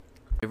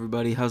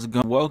Everybody, how's it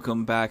going?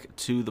 Welcome back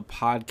to the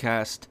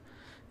podcast.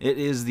 It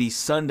is the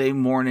Sunday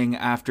morning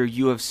after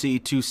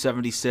UFC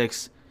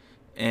 276,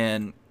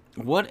 and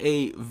what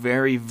a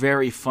very,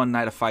 very fun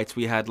night of fights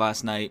we had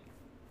last night.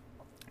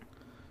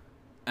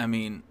 I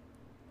mean,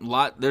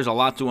 there's a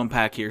lot to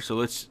unpack here, so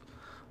let's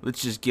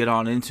just get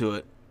on into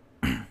it.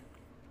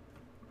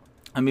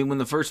 I mean, when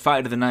the first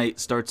fight of the night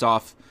starts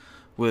off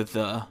with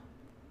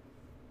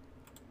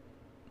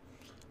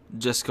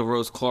Jessica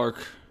Rose Clark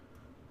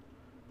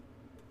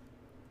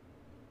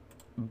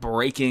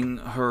breaking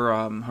her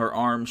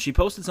arm. She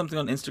posted something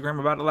on Instagram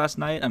about it last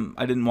night.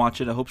 I didn't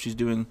watch it. I hope she's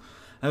doing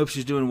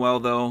well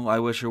though. I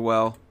wish her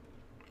well.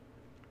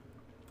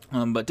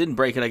 But didn't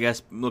break it. I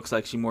guess looks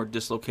like she more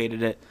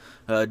dislocated it.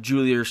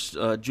 Julia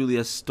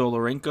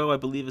Stolarenko, I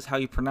believe is how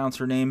you pronounce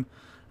her name.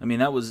 I mean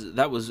that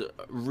was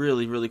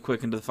really, really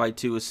quick into the fight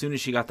too. As soon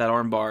as she got that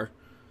arm bar,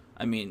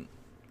 I mean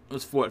it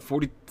was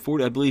 40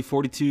 I believe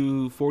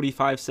 42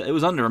 45. It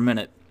was under a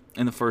minute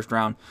in the first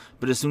round.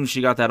 But as soon as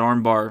she got that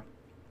arm bar,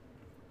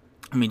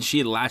 I mean, she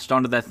had latched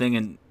onto that thing,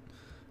 and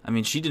I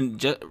mean,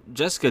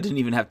 Jessica didn't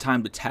even have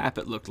time to tap.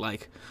 It looked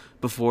like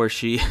before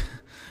it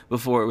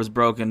was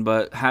broken.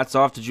 But hats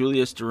off to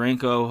Julia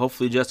Steranko.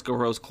 Hopefully, Jessica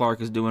Rose Clark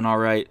is doing all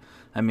right.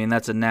 I mean,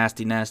 that's a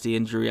nasty, nasty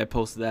injury. I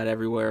posted that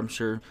everywhere. I'm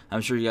sure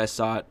you guys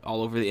saw it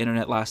all over the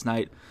internet last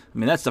night. I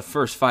mean, that's the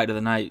first fight of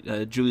the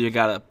night. Julia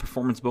got a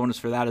performance bonus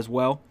for that as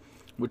well,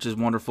 which is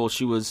wonderful.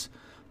 She was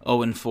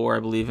 0-4, I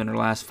believe, in her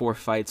last 4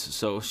 fights,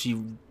 so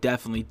she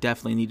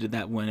definitely needed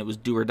that win. It was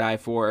do or die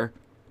for her,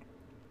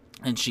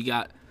 and she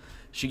got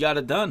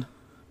it done.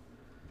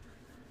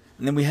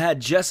 And then we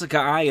had Jessica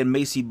Eye and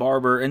Maycee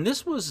Barber, and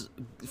this was,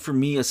 for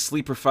me, a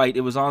sleeper fight.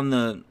 It was on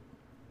the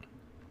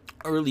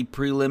early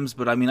prelims,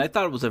 but I mean, I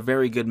thought it was a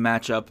very good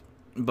matchup,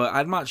 but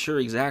I'm not sure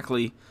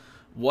exactly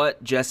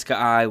what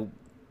Jessica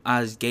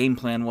Eye's game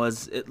plan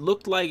was. It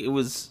looked like it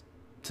was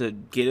to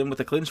get in with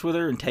a clinch with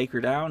her and take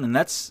her down, and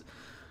that's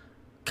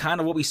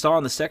kind of what we saw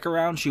in the second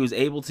round. She was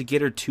able to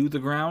get her to the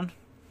ground,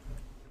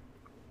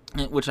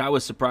 which I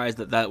was surprised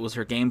that was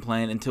her game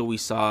plan until we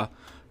saw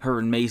her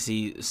and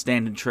Maycee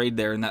stand and trade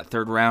there in that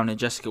third round, and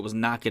Jessica was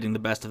not getting the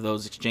best of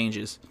those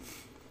exchanges.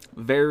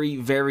 Very,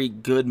 very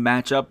good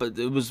matchup, but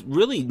it was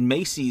really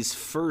Maycee's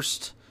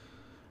first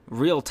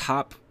real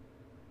top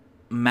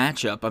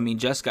matchup. I mean,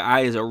 Jessica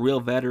Eye is a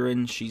real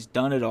veteran. She's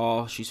done it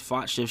all. She's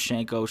fought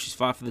Shevchenko. She's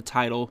fought for the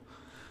title.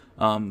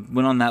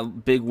 Went on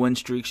that big win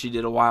streak she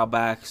did a while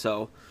back.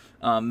 So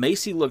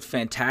Maycee looked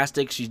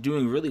fantastic. She's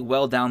doing really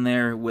well down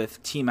there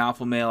with Team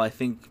Alpha Male. I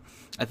think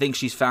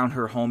she's found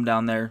her home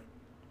down there,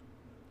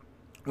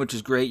 which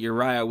is great.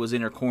 Uriah was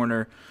in her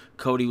corner.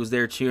 Cody was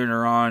there cheering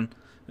her on.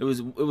 It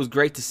was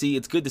great to see.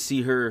 It's good to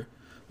see her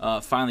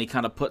finally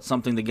kind of put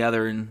something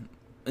together, and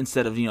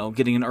instead of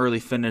getting an early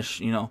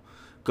finish,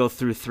 go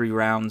through 3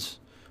 rounds.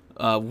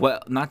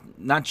 Well,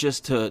 not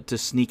just to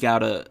sneak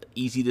out a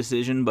easy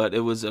decision, but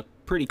it was a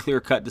pretty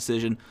clear-cut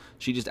decision.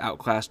 She just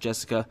outclassed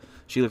Jessica.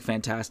 She looked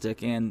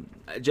fantastic, and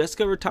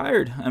Jessica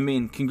retired. I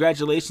mean,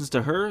 congratulations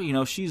to her.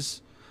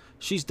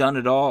 She's done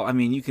it all. I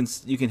mean, you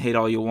can hate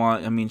all you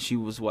want. I mean, she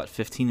was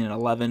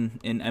 15-11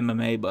 in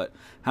MMA, but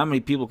how many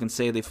people can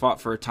say they fought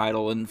for a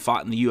title and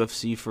fought in the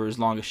UFC for as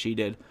long as she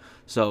did?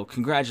 So,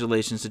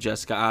 congratulations to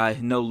Jessica Eye.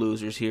 No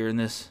losers here in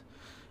this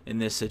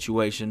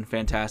situation.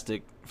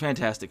 Fantastic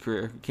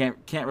career.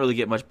 Can't really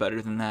get much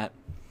better than that.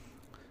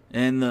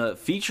 In the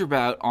feature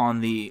bout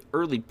on the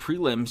early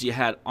prelims, you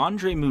had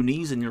Andre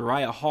Muniz and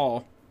Uriah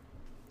Hall.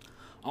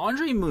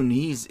 Andre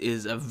Muniz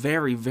is a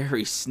very,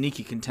 very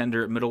sneaky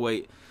contender at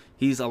middleweight.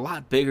 He's a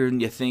lot bigger than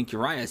you think.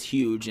 Uriah's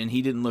huge, and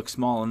he didn't look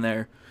small in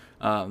there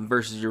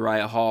versus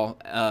Uriah Hall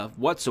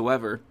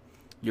whatsoever.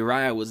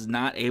 Uriah was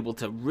not able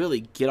to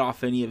really get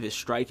off any of his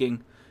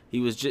striking.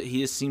 He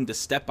just seemed to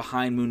step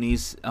behind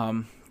Muniz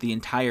the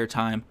entire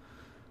time,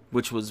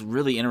 which was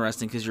really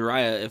interesting because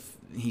Uriah, if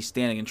he's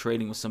standing and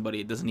trading with somebody,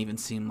 it doesn't even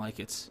seem like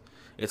it's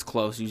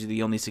close. Usually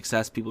the only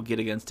success people get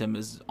against him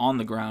is on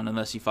the ground,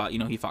 unless he fought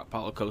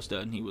Paulo Costa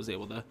and he was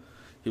able to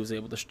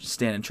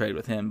stand and trade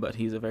with him, but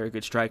he's a very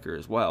good striker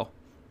as well.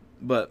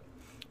 But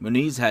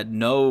Muniz had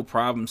no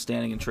problem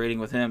standing and trading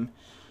with him.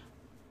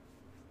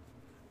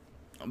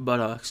 But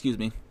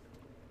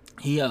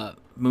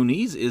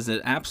Muniz is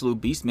an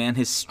absolute beast, man.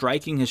 His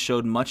striking has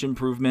showed much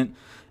improvement,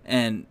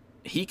 and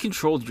he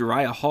controlled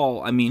Uriah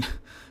Hall, I mean,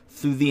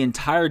 through the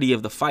entirety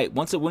of the fight.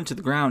 Once it went to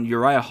the ground,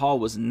 Uriah Hall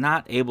was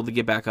not able to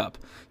get back up.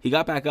 He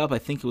got back up, I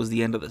think it was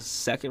the end of the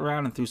second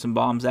round, and threw some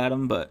bombs at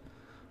him, but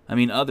I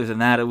mean, other than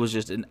that, it was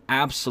just an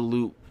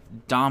absolute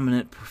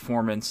dominant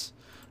performance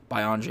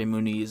by Andre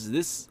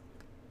Muniz.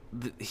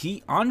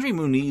 Andre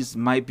Muniz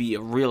might be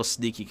a real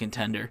sneaky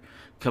contender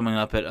coming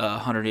up at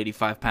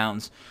 185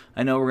 pounds.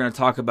 I know we're going to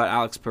talk about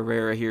Alex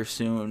Pereira here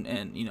soon,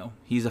 and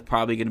he's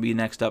probably going to be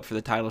next up for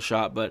the title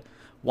shot, but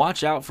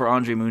watch out for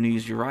Andre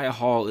Muniz. Uriah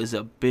Hall is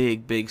a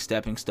big, big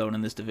stepping stone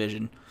in this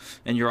division.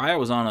 And Uriah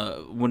was on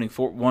a winning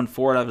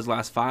 1-4 out of his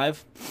last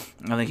 5.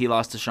 I think he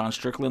lost to Sean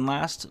Strickland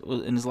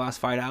in his last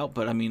fight out.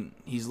 But, I mean,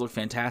 he's looked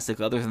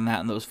fantastic other than that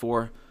in those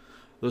four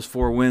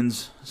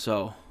wins.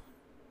 So,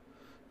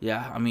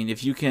 yeah, I mean,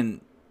 if you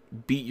can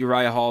beat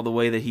Uriah Hall the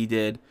way that he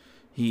did,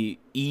 he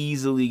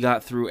easily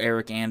got through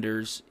Eric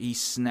Anders. He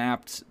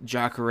snapped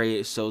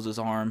Jacare Souza's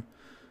arm.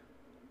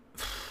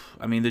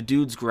 I mean, the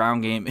dude's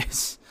ground game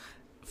is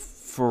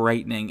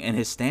frightening, and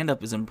his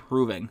stand-up is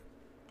improving.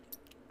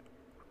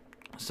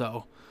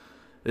 So,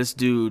 this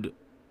dude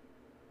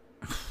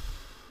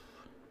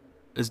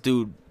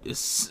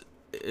is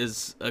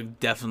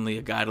definitely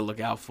a guy to look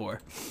out for.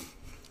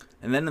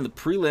 And then in the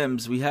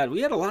prelims, we had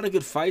a lot of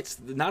good fights.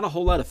 Not a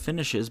whole lot of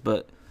finishes,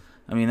 but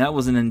I mean that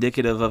wasn't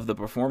indicative of the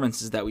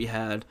performances that we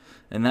had.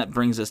 And that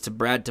brings us to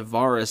Brad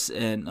Tavares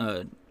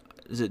and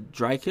is it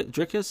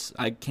Dricus?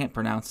 I can't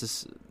pronounce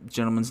this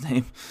gentleman's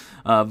name,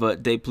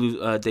 but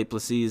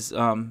Duplessis.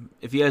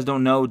 If you guys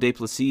don't know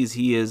Duplessis,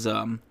 he is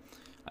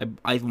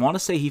I want to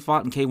say he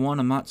fought in K1.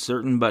 I'm not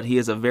certain, but he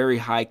has a very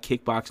high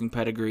kickboxing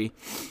pedigree.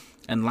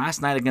 And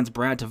last night against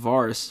Brad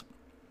Tavares,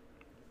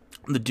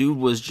 the dude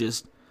was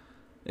just...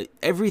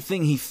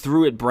 everything he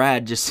threw at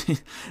Brad just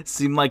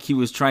seemed like he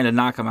was trying to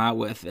knock him out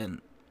with.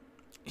 And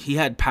he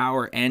had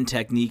power and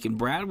technique. And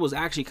Brad was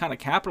actually kind of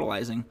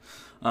capitalizing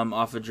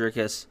off of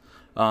Dricus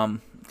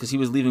because he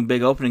was leaving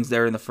big openings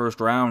there in the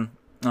first round.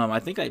 I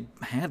think I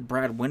had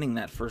Brad winning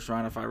that first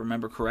round, if I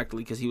remember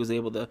correctly, because he was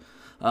able to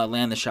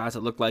land the shots.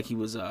 It looked like he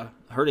was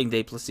hurting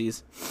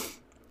Duplessis.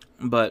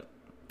 But,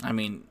 I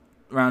mean,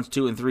 rounds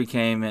 2 and 3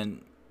 came,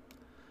 and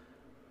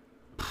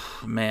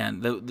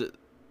man,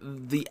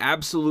 the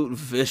absolute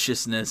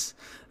viciousness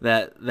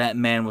that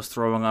man was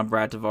throwing on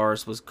Brad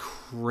Tavares was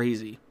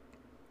crazy.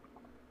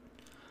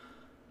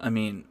 I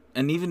mean,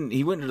 and even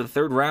he went into the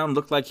third round,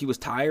 looked like he was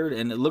tired,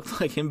 and it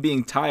looked like him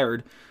being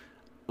tired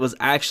was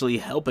actually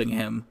helping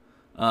him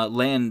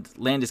land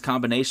his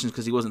combinations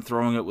because he wasn't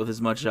throwing it with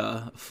as much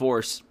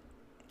force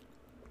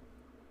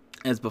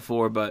as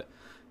before. But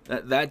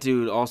that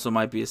dude also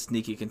might be a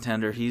sneaky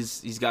contender.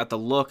 He's got the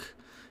look.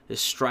 His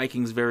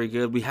striking's very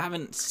good. We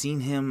haven't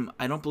seen him.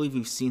 I don't believe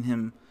we've seen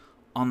him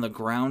on the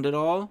ground at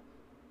all.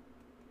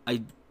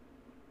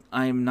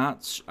 I'm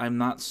not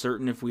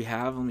certain if we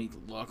have. Let me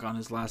look on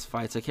his last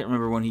fights. I can't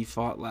remember when he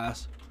fought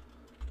last.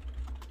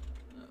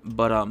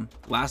 But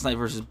last night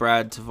versus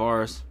Brad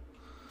Tavares.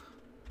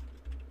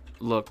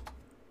 Look,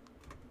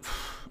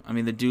 I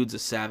mean, the dude's a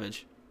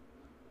savage.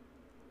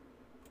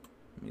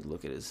 Let me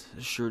look at his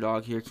sure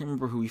dog here. Can't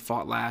remember who he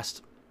fought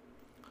last.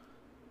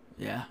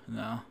 Yeah,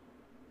 no.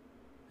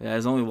 Yeah,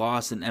 his only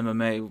loss in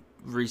MMA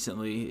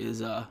recently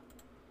is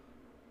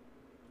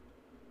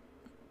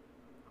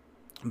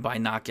by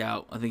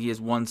knockout. I think he has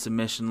one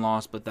submission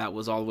loss, but that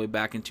was all the way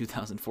back in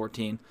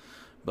 2014.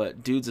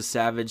 But dude's a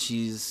savage.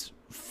 He's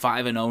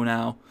 5-0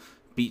 now.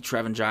 Beat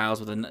Trevin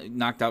Giles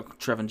knocked out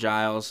Trevin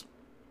Giles.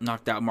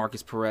 Knocked out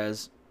Marcus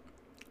Perez.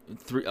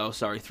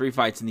 3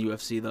 fights in the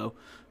UFC though,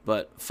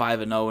 but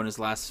 5-0 in his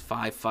last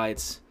 5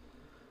 fights.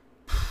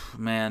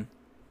 Man,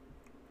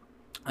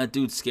 that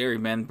dude's scary,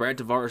 man. Brad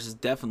Tavares is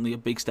definitely a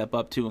big step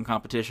up too in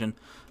competition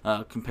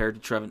compared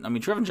to Trevin. I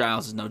mean, Trevin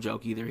Giles is no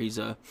joke either. He's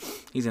an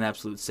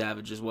absolute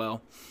savage as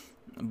well.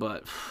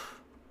 But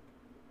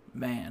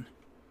man,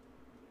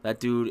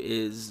 that dude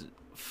is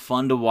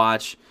fun to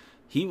watch.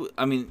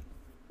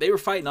 They were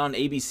fighting on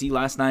ABC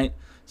last night.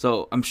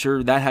 So I'm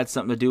sure that had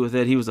something to do with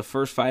it. He was the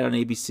first fight on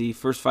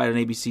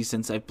ABC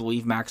since I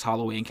believe Max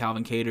Holloway and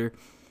Calvin Kattar.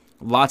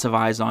 Lots of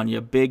eyes on you.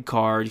 Big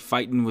card.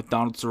 Fighting with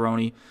Donald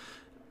Cerrone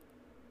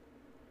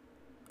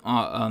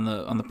on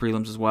the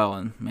prelims as well.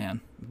 And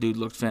man, dude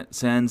looked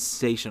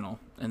sensational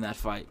in that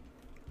fight.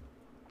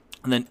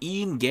 And then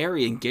Ian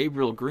Gary and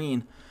Gabriel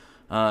Green.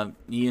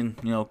 Ian,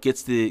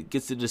 gets the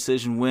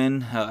decision win.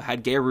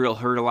 Had Gabriel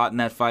hurt a lot in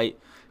that fight.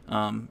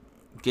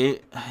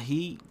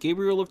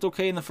 Gabriel looked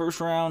okay in the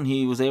first round.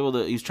 He was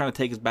trying to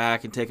take his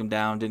back and take him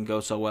down. Didn't go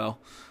so well.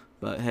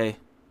 But hey,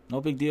 no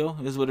big deal.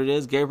 It is what it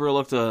is.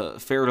 Gabriel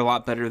fared a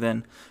lot better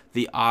than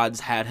the odds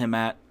had him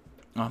at.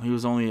 He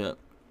was only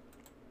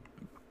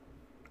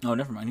oh,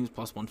 never mind. He was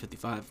plus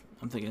 155.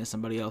 I'm thinking of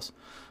somebody else.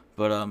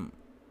 But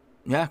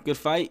yeah, good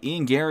fight.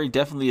 Ian Gary,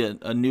 definitely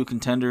a new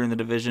contender in the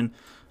division.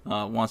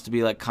 Wants to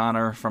be like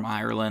Conor from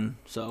Ireland.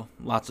 So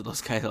lots of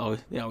those guys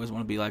always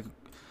want to be like.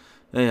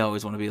 They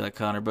always want to be like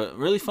Conor, but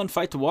really fun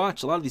fight to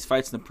watch. A lot of these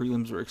fights in the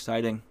prelims were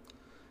exciting.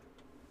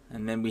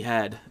 And then we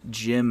had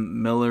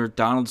Jim Miller,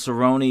 Donald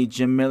Cerrone.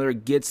 Jim Miller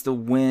gets the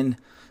win.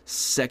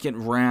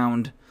 Second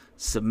round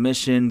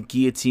submission,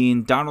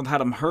 guillotine. Donald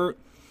had him hurt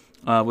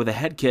with a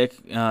head kick,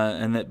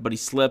 but he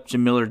slipped.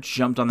 Jim Miller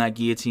jumped on that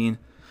guillotine.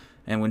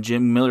 And when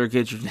Jim Miller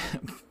gets your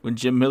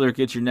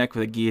neck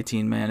with a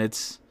guillotine, man,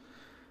 that's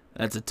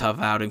a tough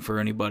outing for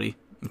anybody,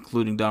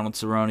 including Donald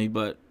Cerrone.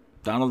 But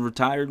Donald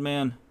retired,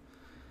 man.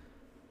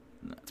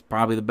 That's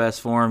probably the best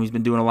for him. He's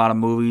been doing a lot of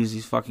movies.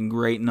 He's fucking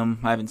great in them.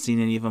 I haven't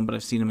seen any of them, but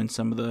I've seen him in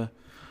some of the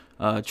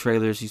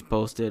trailers he's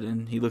posted,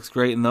 and he looks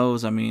great in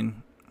those. I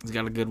mean, he's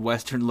got a good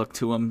Western look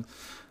to him.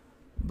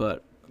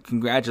 But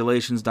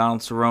congratulations,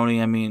 Donald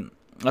Cerrone. I mean,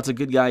 that's a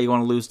good guy you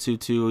want to lose to,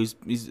 too.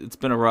 It's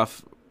been a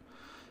rough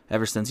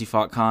ever since he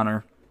fought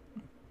Conor.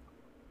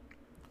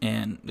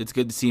 And it's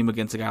good to see him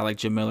against a guy like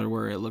Jim Miller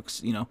where it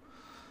looks,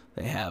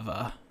 they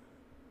have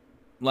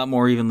lot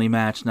more evenly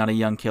matched, not a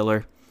young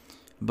killer.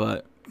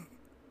 But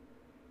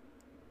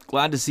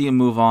glad to see him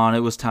move on. It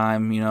was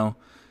time, you know.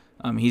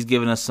 He's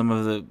given us some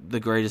of the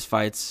greatest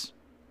fights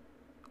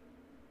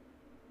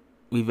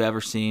we've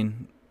ever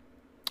seen.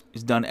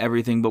 He's done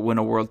everything but win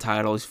a world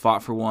title. He's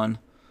fought for one.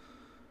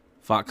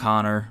 Fought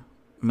Conor.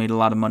 Made a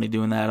lot of money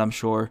doing that, I'm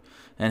sure.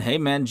 And hey,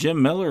 man,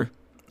 Jim Miller,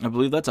 I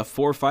believe that's a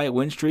 4-fight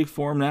win streak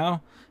for him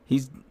now.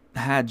 He's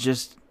had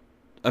just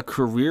a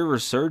career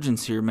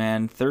resurgence here,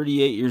 man.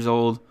 38 years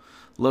old.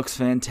 Looks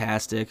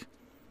fantastic.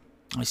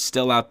 He's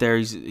still out there.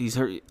 He's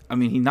hurt. I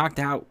mean, he knocked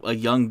out a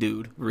young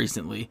dude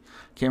recently.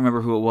 Can't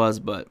remember who it was,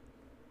 but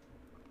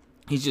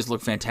he's just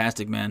looked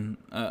fantastic, man.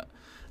 I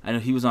know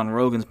he was on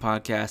Rogan's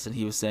podcast, and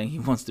he was saying he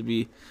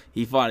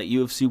fought at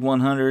UFC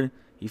 100,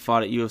 he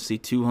fought at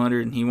UFC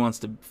 200, and he wants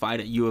to fight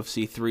at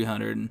UFC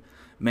 300. And,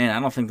 man, I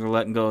don't think they're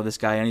letting go of this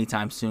guy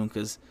anytime soon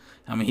because,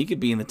 I mean, he could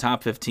be in the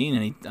top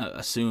 15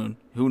 soon.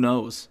 Who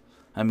knows?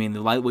 I mean,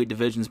 the lightweight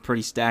division's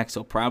pretty stacked,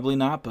 so probably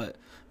not. But,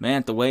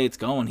 man, the way it's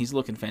going, he's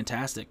looking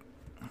fantastic.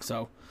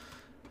 So,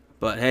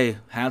 but, hey,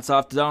 hats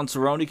off to Don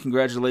Cerrone.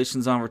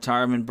 Congratulations on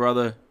retirement,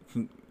 brother.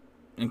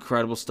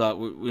 Incredible stuff.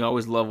 We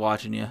always love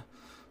watching you.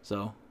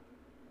 So,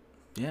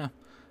 yeah.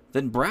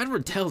 Then Brad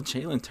Riddell,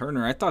 Jalen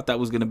Turner. I thought that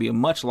was going to be a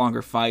much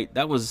longer fight.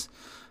 That was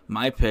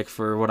my pick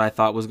for what I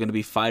thought was going to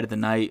be fight of the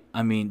night.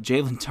 I mean,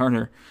 Jalen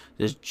Turner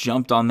just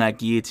jumped on that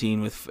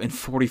guillotine in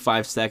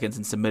 45 seconds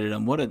and submitted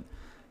him.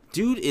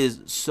 Dude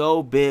is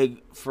so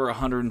big for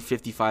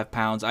 155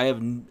 pounds.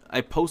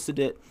 I posted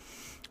it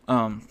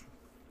on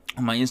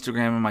my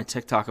Instagram and my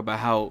TikTok about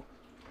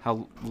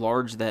how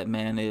large that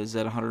man is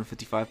at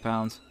 155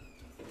 pounds.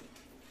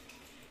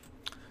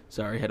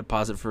 Sorry, had to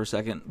pause it for a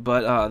second.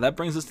 But that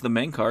brings us to the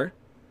main card.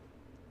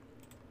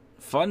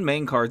 Fun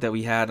main card that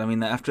we had. I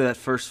mean, after that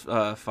first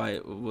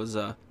fight was...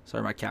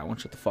 sorry, my cat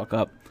won't shut the fuck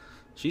up.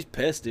 She's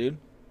pissed, dude.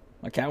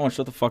 My cat won't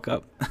shut the fuck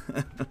up.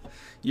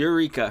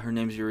 Eureka. Her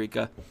name's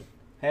Eureka.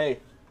 Hey.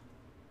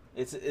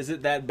 Is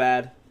it that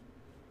bad?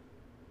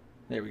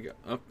 There we go.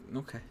 Oh,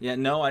 okay. Yeah,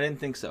 no, I didn't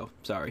think so.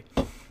 Sorry.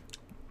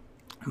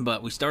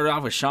 But we started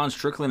off with Sean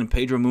Strickland and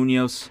Pedro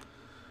Munoz.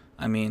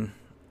 I mean,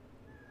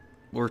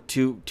 we're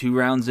two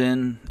rounds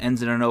in.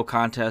 Ends in a no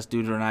contest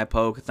due to an eye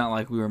poke. It's not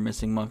like we were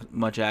missing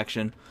much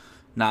action.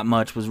 Not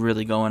much was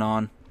really going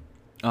on.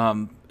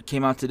 It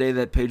came out today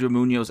that Pedro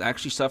Munoz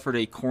actually suffered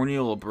a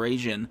corneal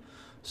abrasion.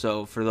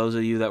 So for those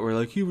of you that were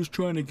like, he was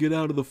trying to get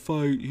out of the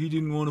fight, he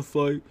didn't want to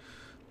fight.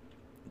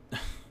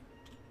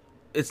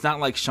 It's not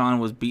like Sean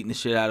was beating the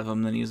shit out of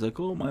him, then he was like,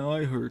 oh, my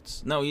eye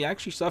hurts. No, he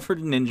actually suffered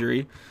an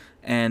injury,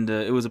 and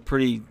it was a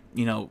pretty,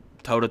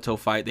 toe-to-toe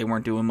fight. They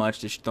weren't doing much,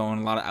 just throwing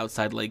a lot of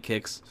outside leg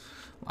kicks.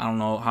 I don't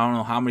know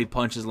how many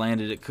punches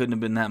landed. It couldn't have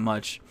been that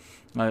much.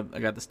 I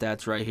got the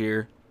stats right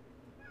here.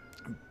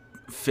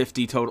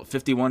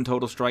 51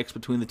 total strikes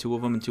between the two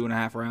of them in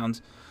 2.5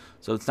 rounds.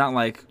 So it's not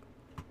like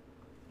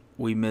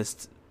we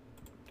missed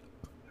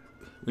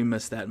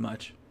that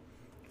much.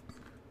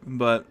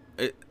 But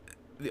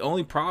the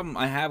only problem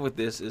I have with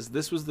this is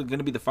this was going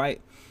to be the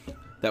fight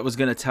that was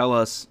going to tell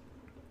us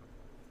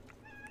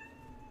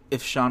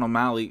if Sean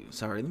O'Malley...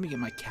 Sorry, let me get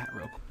my cat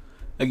real quick.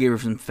 I gave her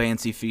some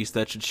fancy feast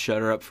that should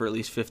shut her up for at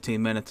least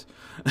 15 minutes.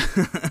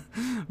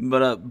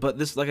 But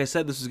this, like I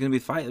said, this was going to be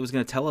the fight. It was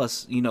going to tell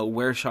us,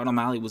 where Sean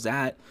O'Malley was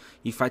at.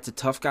 He fights a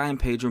tough guy in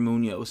Pedro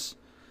Munoz,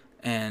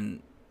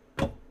 and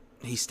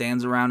he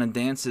stands around and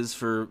dances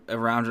for a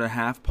round and a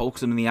half,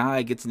 pokes him in the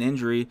eye, gets an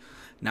injury.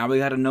 Now we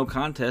got a no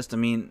contest. I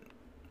mean,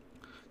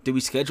 did we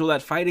schedule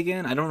that fight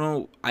again? I don't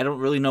know. I don't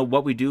really know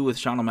what we do with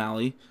Sean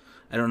O'Malley.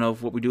 I don't know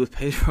what we do with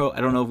Pedro.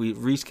 I don't know if we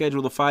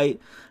reschedule the fight.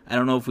 I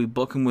don't know if we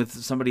book him with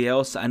somebody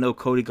else. I know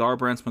Cody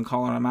Garbrandt's been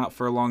calling him out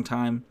for a long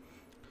time.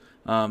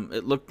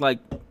 It looked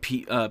like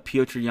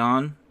Petr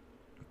Yan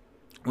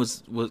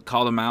was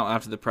called him out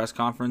after the press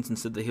conference and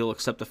said that he'll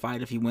accept the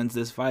fight if he wins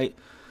this fight.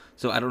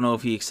 So I don't know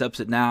if he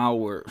accepts it now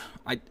or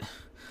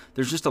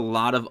there's just a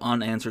lot of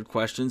unanswered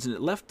questions, and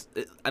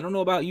I don't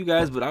know about you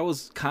guys, but I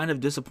was kind of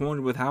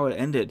disappointed with how it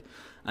ended.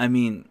 I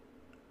mean,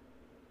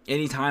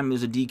 anytime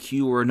there's a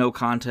DQ or a no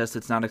contest,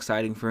 it's not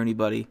exciting for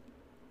anybody.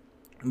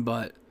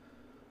 But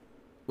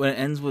when it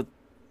ends with,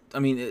 I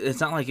mean, it's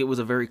not like it was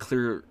a very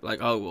clear, like,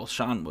 oh, well,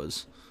 Sean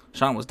was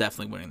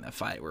definitely winning that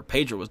fight, where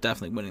Pedro was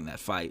definitely winning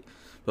that fight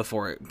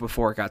before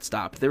it got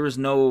stopped. There was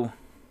not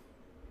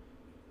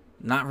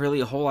really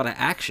a whole lot of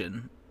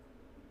action.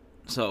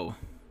 So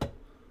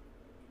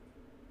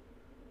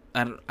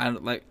I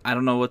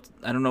don't know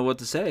what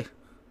to say.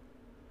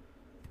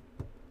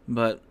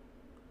 But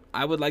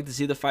I would like to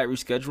see the fight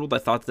rescheduled. I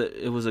thought that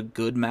it was a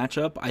good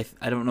matchup.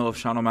 I don't know if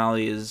Sean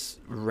O'Malley is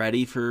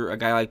ready for a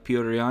guy like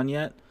Petr Yan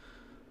yet,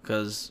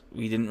 because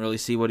we didn't really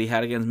see what he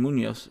had against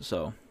Munoz.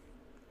 So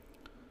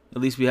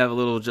at least we have a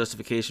little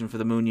justification for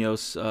the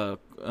Munoz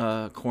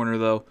corner,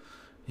 though.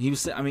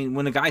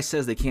 When a guy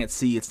says they can't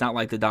see, it's not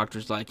like the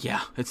doctor's like,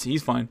 yeah,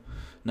 he's fine.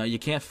 No, you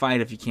can't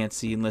fight if you can't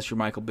see unless you're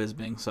Michael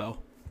Bisping. So,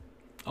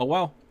 oh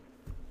well.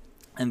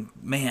 And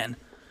man,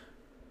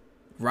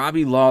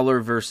 Robbie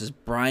Lawler versus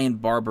Brian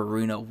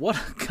Barberino. What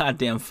a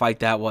goddamn fight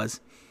that was.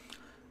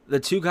 the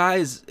two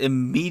guys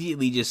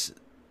immediately just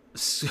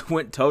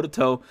went toe to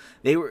toe.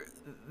 They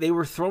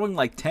were throwing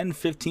like 10,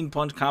 15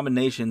 punch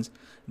combinations.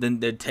 Then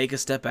they'd take a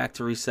step back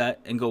to reset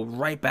and go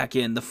right back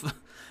in.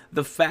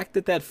 The fact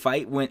that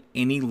fight went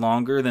any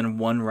longer than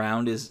one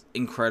round is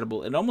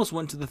incredible. It almost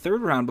went to the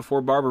third round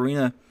before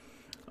Barberena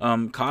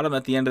caught him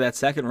at the end of that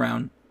second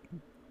round.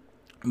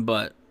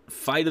 But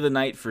fight of the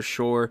night for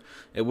sure.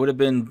 It would have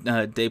been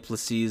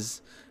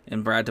Duplessis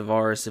and Brad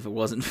Tavares if it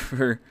wasn't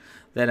for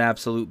that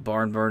absolute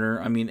barn burner.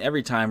 I mean,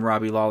 every time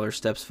Robbie Lawler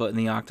steps foot in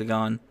the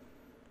octagon,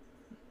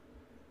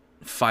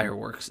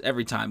 fireworks.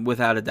 Every time,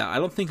 without a doubt. I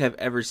don't think I've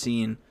ever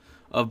seen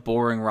a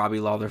boring Robbie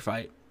Lawler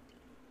fight.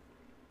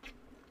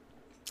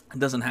 It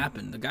doesn't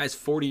happen. The guy's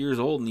 40 years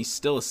old and he's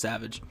still a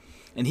savage.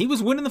 And he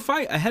was winning the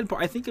fight. I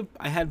think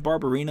I had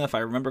Barberena, if I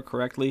remember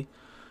correctly,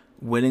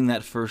 winning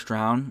that first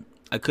round.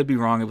 I could be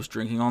wrong. I was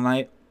drinking all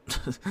night.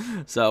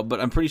 But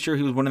I'm pretty sure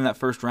he was winning that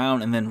first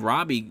round. And then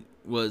Robbie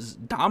was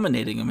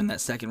dominating him in that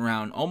second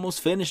round.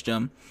 Almost finished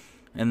him.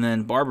 And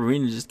then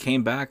Barberena just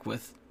came back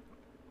with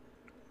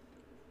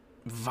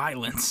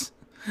violence.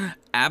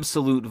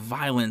 Absolute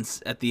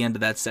violence at the end of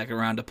that second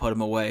round to put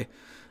him away.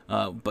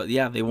 But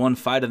yeah, they won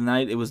fight of the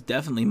night. It was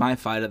definitely my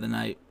fight of the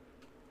night.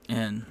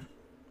 And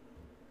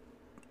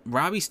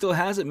Robbie still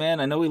has it, man.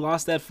 I know he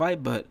lost that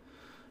fight, but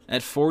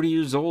at 40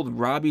 years old,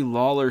 Robbie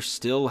Lawler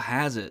still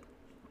has it.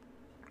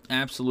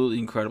 Absolutely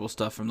incredible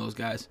stuff from those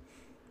guys.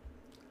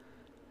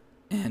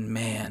 And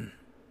man,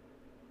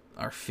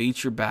 our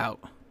feature bout,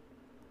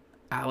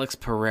 Alex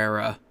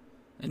Pereira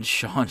and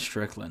Sean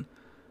Strickland.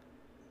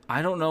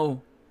 I don't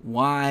know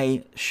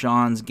why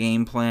Sean's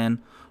game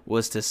plan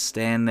was to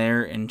stand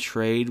there and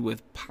trade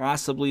with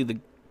possibly the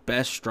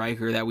best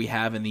striker that we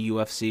have in the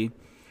UFC.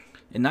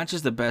 And not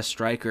just the best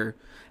striker,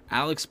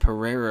 Alex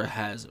Pereira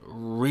has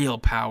real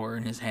power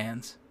in his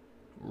hands.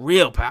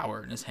 Real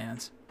power in his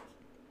hands.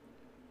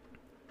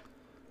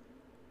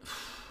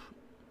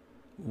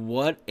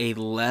 What a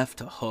left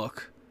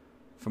hook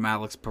from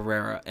Alex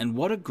Pereira. And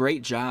what a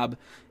great job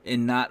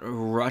in not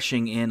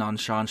rushing in on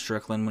Sean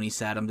Strickland when he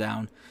sat him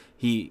down.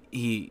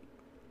 He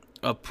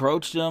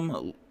approached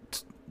him,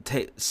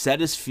 set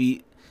his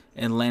feet,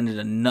 and landed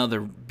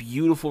another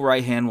beautiful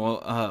right hand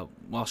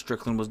while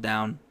Strickland was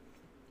down.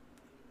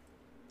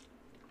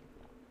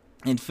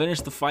 And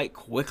finished the fight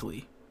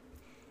quickly.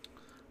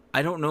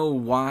 I don't know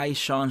why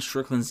Sean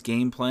Strickland's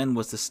game plan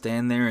was to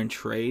stand there and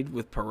trade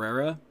with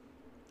Pereira.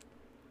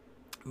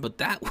 But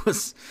that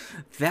was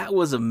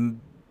a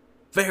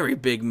very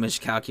big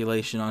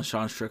miscalculation on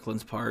Sean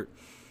Strickland's part.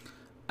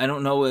 I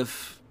don't know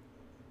if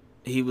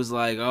he was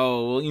like,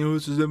 oh, well,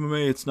 this is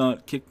MMA, it's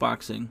not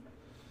kickboxing.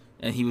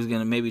 And he was going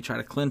to maybe try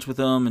to clinch with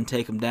him and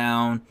take him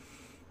down.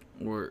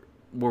 Or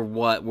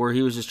what? Where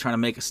he was just trying to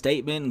make a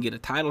statement and get a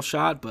title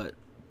shot. But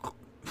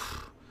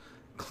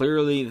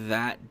clearly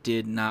that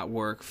did not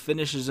work.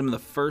 Finishes him in the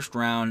first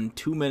round in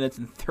 2 minutes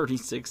and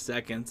 36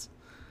 seconds.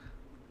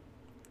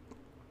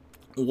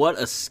 What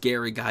a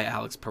scary guy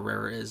Alex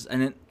Pereira is.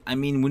 And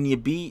when you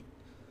beat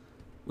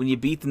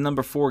the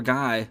number 4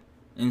 guy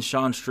in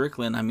Sean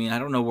Strickland, I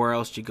don't know where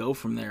else you go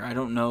from there. I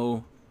don't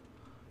know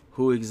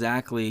who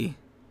exactly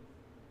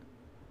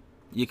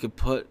you could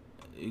put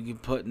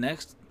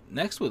next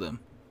with him.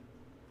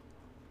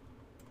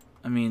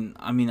 I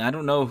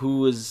don't know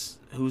who's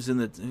in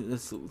the.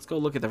 Let's go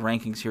look at the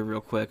rankings here real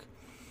quick.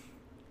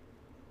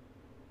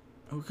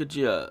 Who could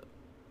you?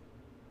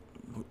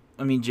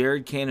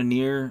 Jared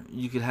Cannonier,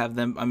 you could have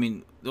them.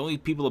 The only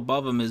people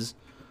above him is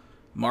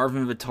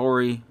Marvin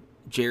Vettori,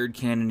 Jared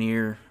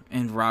Cannonier,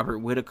 and Robert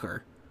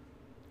Whitaker.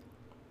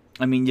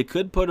 You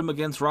could put him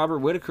against Robert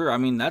Whitaker.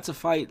 That's a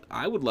fight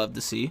I would love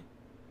to see.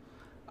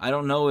 I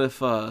don't know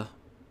if Andre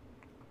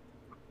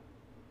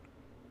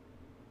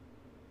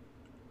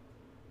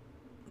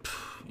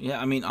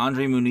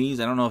Muniz.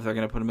 I don't know if they're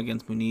gonna put him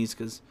against Muniz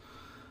because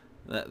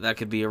that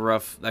could be a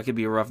rough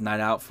night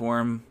out for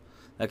him.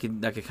 That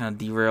could kind of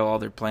derail all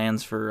their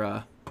plans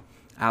for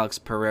Alex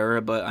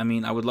Pereira. But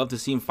I would love to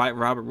see him fight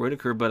Robert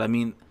Whitaker. But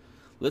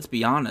let's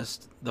be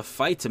honest. The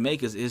fight to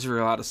make is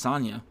Israel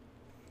Adesanya.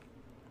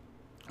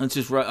 Let's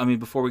just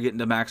before we get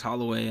into Max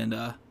Holloway and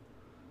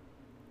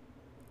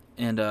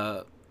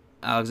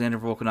Alexander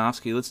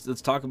Volkanovski,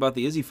 let's talk about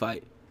the Izzy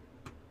fight.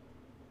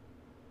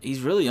 He's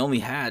really only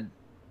had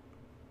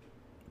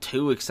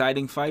 2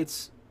 exciting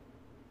fights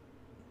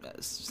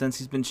since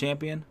he's been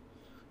champion.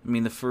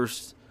 The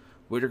first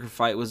Whitaker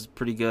fight was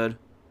pretty good.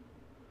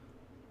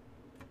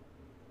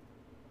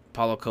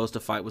 Paulo Costa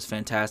fight was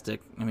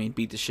fantastic.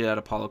 Beat the shit out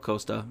of Paulo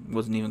Costa.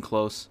 Wasn't even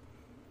close.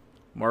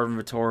 Marvin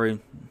Vettori,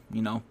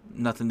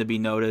 nothing to be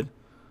noted.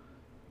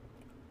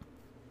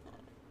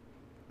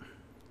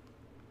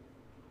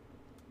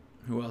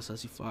 Who else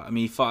has he fought?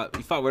 He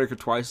fought Whitaker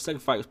twice. The second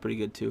fight was pretty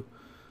good too.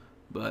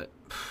 But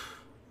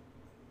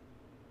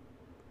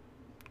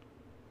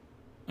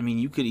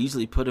you could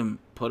easily put him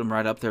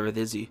right up there with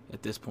Izzy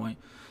at this point.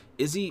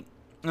 Izzy,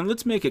 and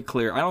let's make it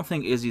clear, I don't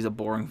think Izzy's a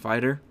boring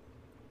fighter.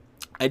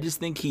 I just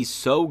think he's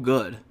so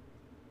good.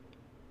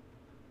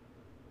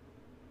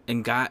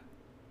 And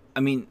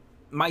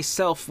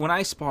myself, when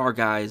I spar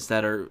guys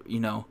that are,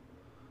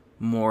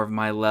 more of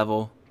my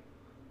level,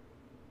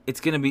 it's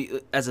going to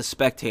be as a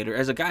spectator,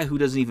 as a guy who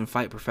doesn't even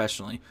fight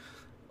professionally.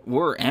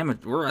 We're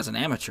as an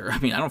amateur. I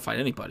mean, I don't fight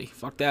anybody.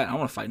 Fuck that. I don't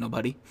want to fight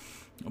nobody.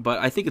 But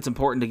I think it's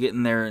important to get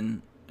in there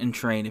and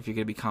train if you're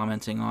going to be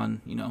commenting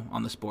on,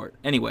 on the sport.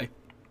 Anyway.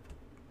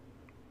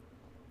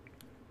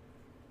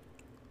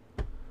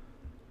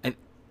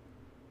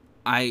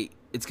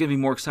 It's going to be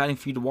more exciting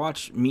for you to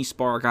watch me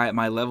spar a guy at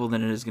my level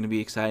than it is going to be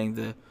exciting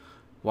to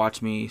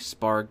watch me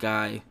spar a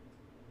guy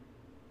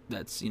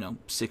that's,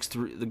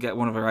 6'3",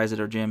 one of our guys at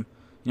our gym.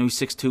 He's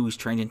 6'2", he's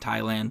trained in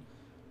Thailand.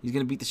 He's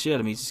going to beat the shit out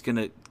of me. He's just going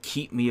to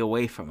keep me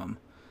away from him.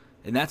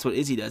 And that's what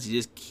Izzy does. He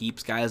just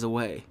keeps guys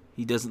away.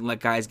 He doesn't let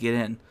guys get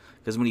in.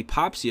 Because when he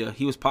pops you,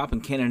 he was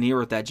popping Cannonier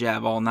with that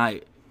jab all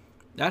night.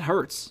 That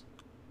hurts.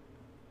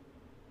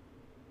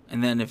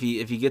 And then if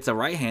he gets a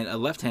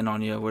left hand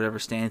on you, whatever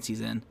stance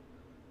he's in,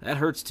 that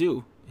hurts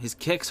too. His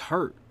kicks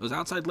hurt. Those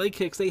outside leg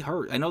kicks, they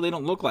hurt. I know they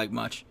don't look like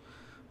much,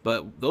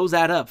 but those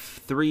add up.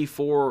 3,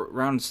 4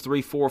 rounds,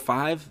 3, 4,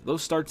 5.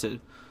 Those start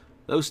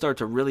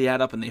to really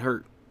add up, and they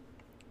hurt.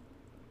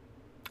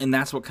 And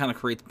that's what kind of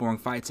creates boring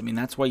fights. I mean,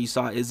 that's why you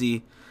saw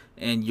Izzy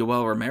and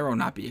Yoel Romero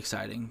not be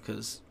exciting,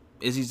 because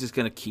Izzy's just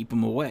gonna keep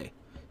him away.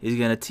 He's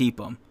gonna teep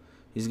him.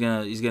 He's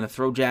gonna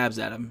throw jabs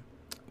at him.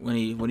 When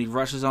he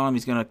rushes on him,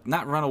 he's gonna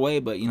not run away,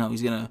 but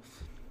he's gonna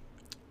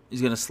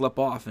slip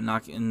off and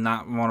not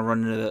want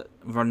to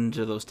run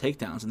into those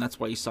takedowns, and that's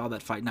why you saw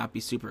that fight not be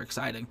super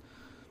exciting.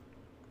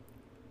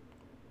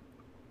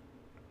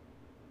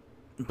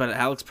 But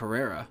Alex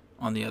Pereira,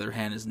 on the other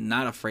hand, is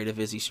not afraid of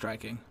Izzy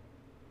striking.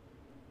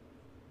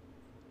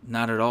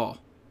 Not at all.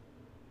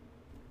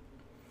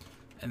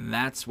 And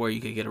that's where you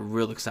could get a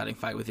real exciting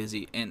fight with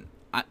Izzy. And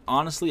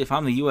honestly, if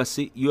I'm the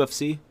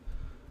UFC,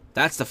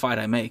 that's the fight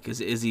I make, is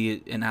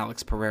Izzy and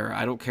Alex Pereira.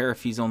 I don't care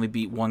if he's only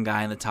beat one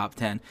guy in the top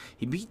 10.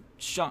 He beat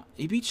Sean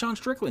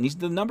Strickland. He's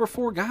the number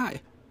 4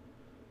 guy.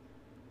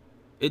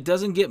 It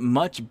doesn't get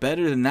much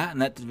better than that in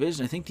that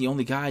division. I think the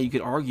only guy you could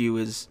argue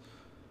is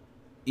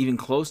even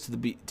close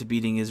to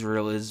beating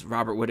Israel is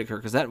Robert Whittaker,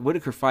 because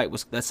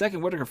that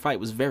second Whittaker fight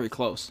was very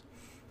close.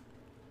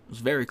 It was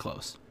very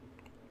close.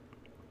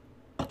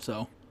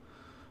 So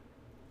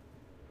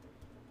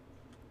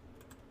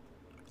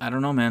I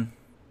don't know, man.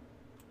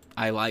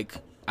 I like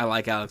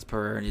Alex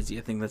Pereira and Izzy.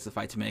 I think that's the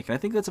fight to make, and I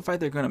think that's a fight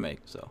they're gonna make.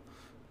 So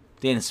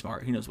Dana's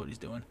smart. He knows what he's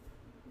doing.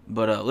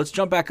 But let's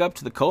jump back up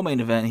to the co-main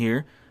event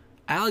here.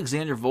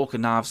 Alexander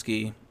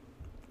Volkanovski.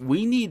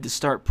 We need to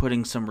start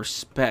putting some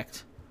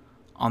respect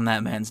on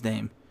that man's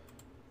name.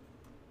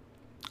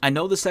 I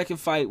know the second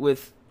fight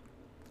with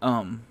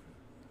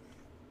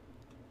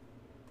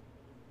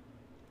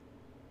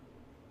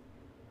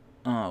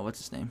what's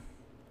his name?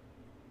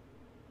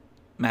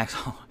 Max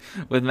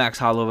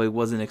Holloway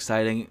wasn't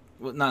exciting.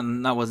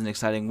 Not wasn't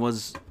exciting.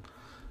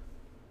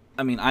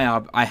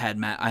 I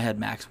had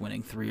Max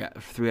winning 3 out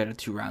of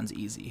 2 rounds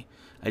easy.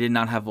 I did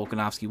not have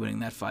Volkanovski winning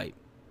that fight.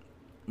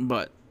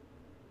 But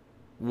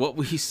what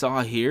we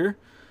saw here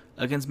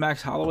against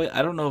Max Holloway,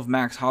 I don't know if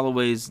Max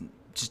Holloway's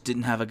just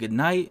didn't have a good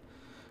night,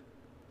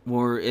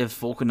 or if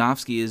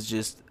Volkanovski is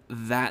just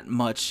that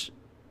much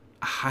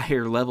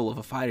higher level of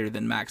a fighter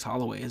than Max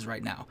Holloway is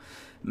right now.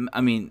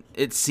 I mean,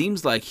 it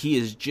seems like he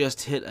has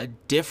just hit a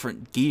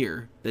different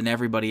gear than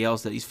everybody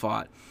else that he's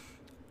fought.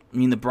 I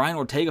mean, the Brian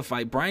Ortega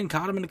fight, Brian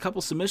caught him in a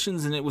couple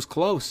submissions and it was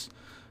close.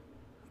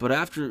 But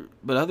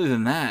other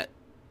than that,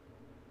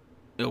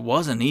 it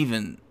wasn't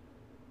even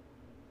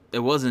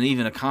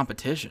a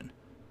competition.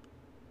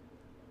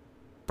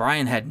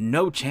 Brian had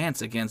no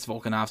chance against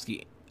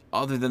Volkanovski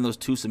other than those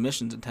 2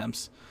 submissions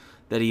attempts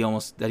that he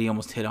almost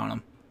hit on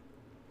him.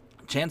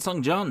 Chan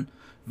Sung Jung,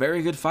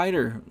 very good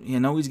fighter.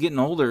 He's getting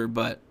older,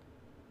 but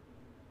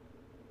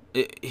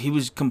he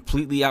was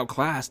completely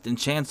outclassed. And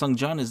Chan Sung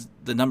Jung is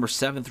the number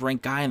 7th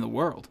ranked guy in the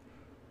world.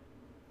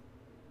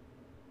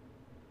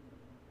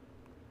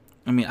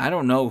 I mean, I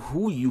don't know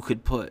who you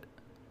could put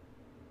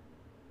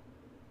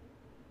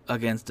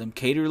against him.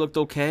 Cater looked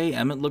okay.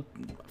 Emmett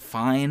looked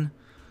fine.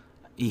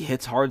 He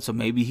hits hard, so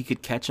maybe he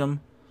could catch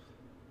him.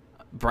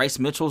 Bryce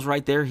Mitchell's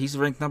right there. He's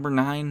ranked number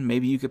 9.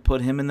 Maybe you could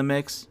put him in the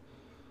mix.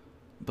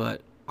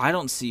 But I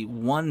don't see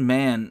one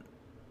man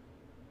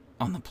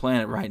on the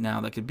planet right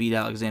now that could beat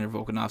Alexander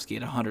Volkanovski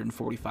at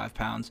 145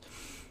 pounds.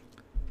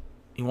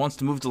 He wants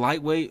to move to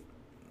lightweight.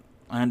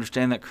 I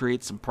understand that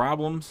creates some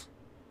problems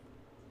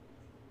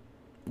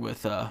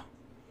with,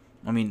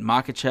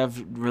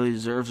 Makhachev really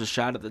deserves a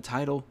shot at the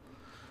title.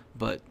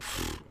 But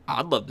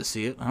I'd love to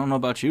see it. I don't know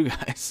about you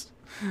guys.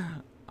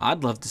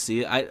 I'd love to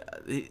see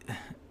it.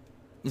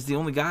 He's the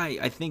only guy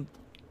I think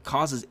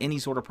causes any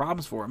sort of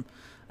problems for him.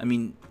 I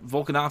mean,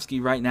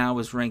 Volkanovski right now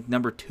is ranked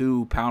number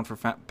 2 pound for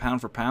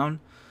pound,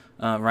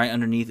 right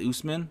underneath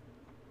Usman.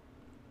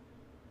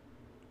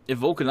 If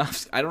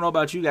Volkanovski, I don't know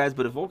about you guys,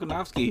 but if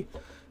Volkanovski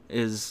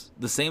is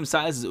the same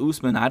size as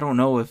Usman, I don't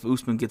know if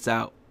Usman gets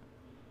out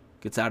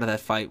of that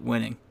fight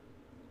winning.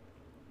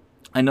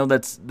 I know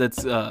that's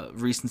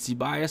recency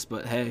bias,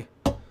 but hey,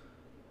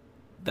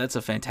 that's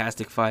a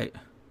fantastic fight.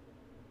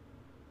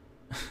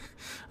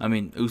 I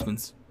mean,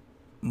 Usman's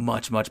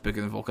much, much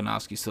bigger than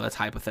Volkanovski, so that's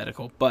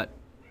hypothetical. But,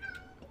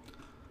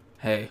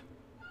 hey,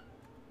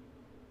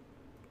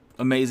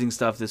 amazing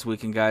stuff this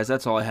weekend, guys.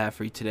 That's all I have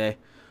for you today.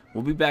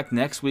 We'll be back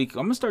next week.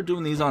 I'm going to start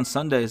doing these on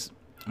Sundays.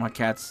 My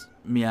cat's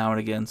meowing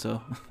again,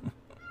 so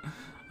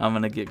I'm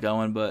going to get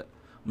going. But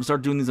I'm going to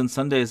start doing these on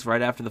Sundays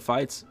right after the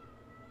fights.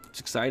 It's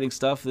exciting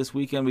stuff this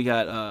weekend. We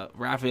got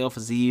Rafael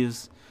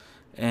Fiziev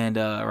and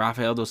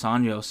Rafael Dos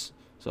Anjos.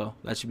 So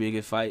that should be a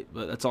good fight.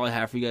 But that's all I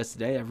have for you guys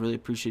today. I really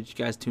appreciate you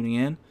guys tuning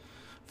in.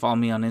 Follow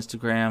me on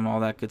Instagram, all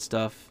that good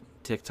stuff.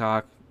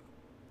 TikTok,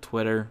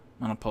 Twitter.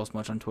 I don't post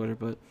much on Twitter,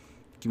 but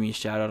give me a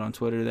shout out on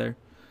Twitter there.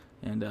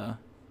 And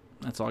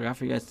that's all I got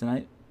for you guys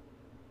tonight.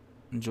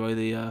 Enjoy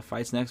the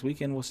fights next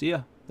weekend. We'll see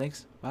ya.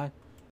 Thanks. Bye.